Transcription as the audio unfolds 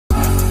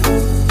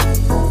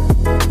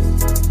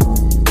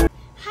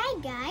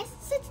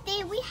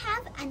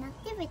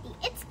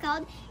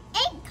called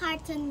Egg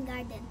Carton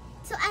Garden.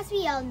 So as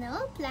we all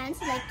know,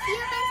 plants like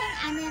humans and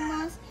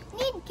animals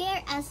need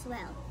care as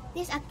well.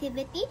 This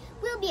activity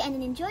will be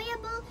an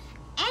enjoyable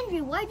and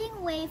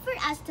rewarding way for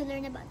us to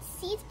learn about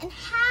seeds and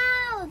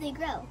how they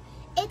grow.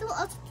 It will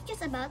also teach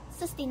us about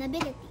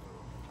sustainability.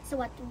 So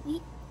what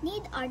we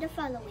need are the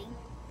following: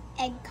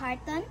 egg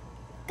carton,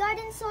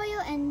 garden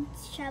soil and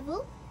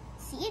shovel,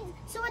 seeds.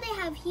 So what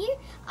I have here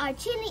are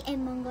chili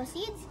and mango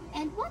seeds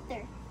and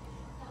water.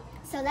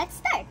 So let's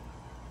start.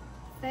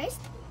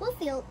 First, we'll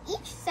fill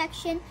each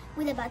section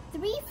with about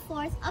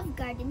 3/4 of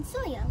garden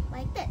soil,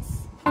 like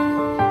this.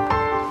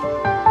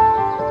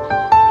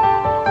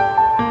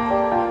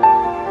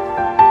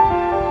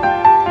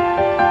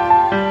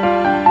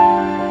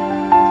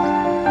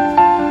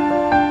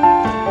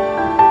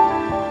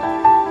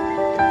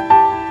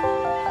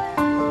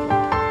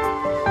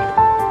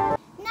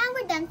 Now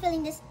we're done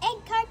filling this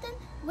egg carton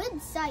with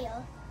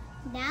soil.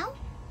 Now,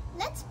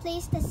 let's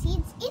place the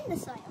seeds in the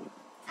soil.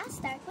 I'll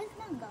start with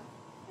mango.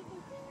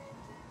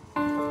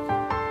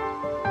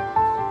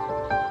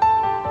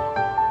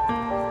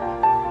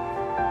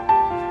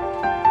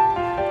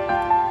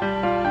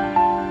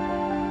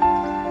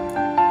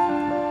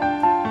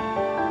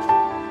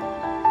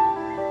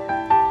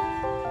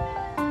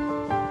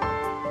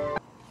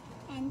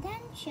 And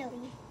then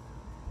chili.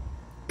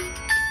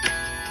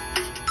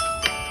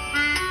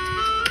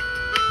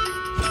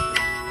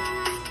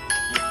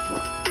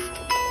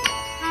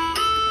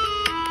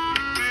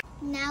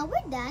 Now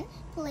we're done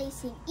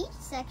placing each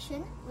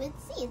section with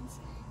seeds.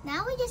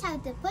 Now we just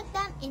have to put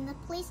them in a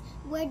place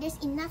where there's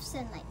enough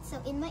sunlight.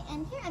 So in my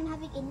end here, I'm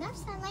having enough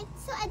sunlight,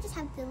 so I just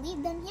have to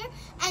leave them here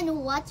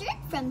and water it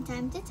from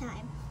time to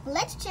time.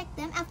 Let's check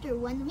them after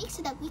 1 week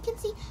so that we can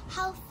see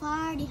how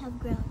far they have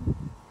grown.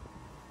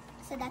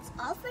 So that's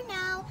all for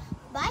now.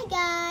 Bye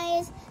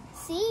guys!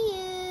 See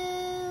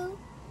you!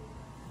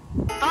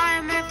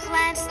 Farmer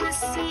plants the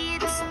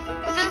seeds.